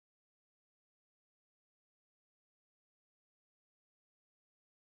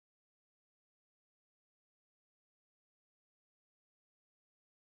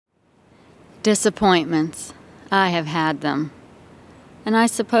Disappointments. I have had them. And I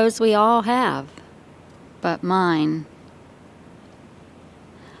suppose we all have. But mine.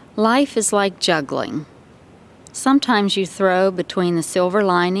 Life is like juggling. Sometimes you throw between the silver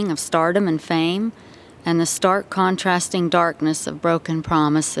lining of stardom and fame and the stark contrasting darkness of broken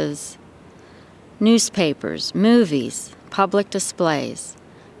promises. Newspapers, movies, public displays.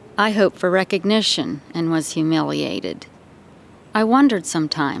 I hoped for recognition and was humiliated. I wondered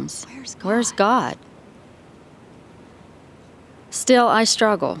sometimes, where's God? Still, I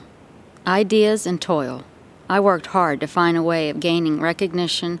struggle. Ideas and toil. I worked hard to find a way of gaining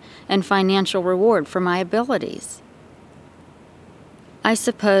recognition and financial reward for my abilities. I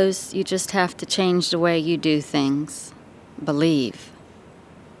suppose you just have to change the way you do things. Believe.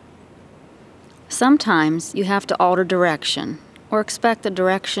 Sometimes you have to alter direction or expect the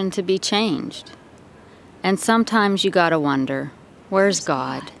direction to be changed. And sometimes you gotta wonder, where's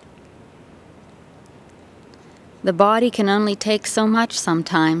God? The body can only take so much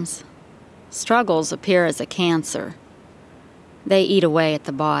sometimes. Struggles appear as a cancer. They eat away at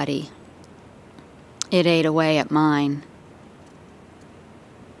the body. It ate away at mine.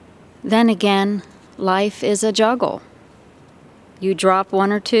 Then again, life is a juggle. You drop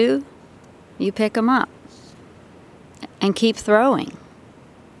one or two, you pick 'em up and keep throwing.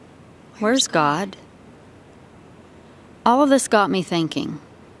 Where's God? All of this got me thinking.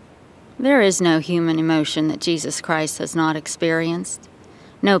 There is no human emotion that Jesus Christ has not experienced,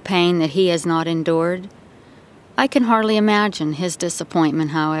 no pain that he has not endured. I can hardly imagine his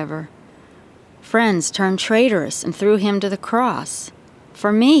disappointment, however. Friends turned traitorous and threw him to the cross.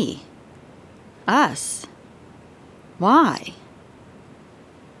 For me. Us. Why?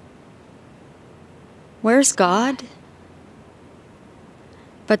 Where's God?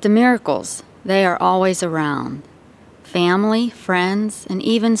 But the miracles, they are always around. Family, friends, and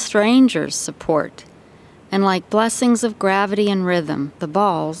even strangers support. And like blessings of gravity and rhythm, the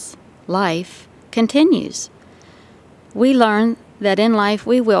balls, life, continues. We learn that in life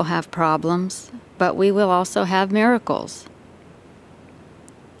we will have problems, but we will also have miracles.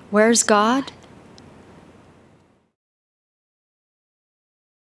 Where's God?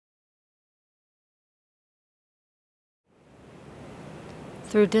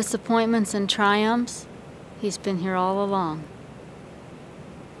 Through disappointments and triumphs, he's been here all along.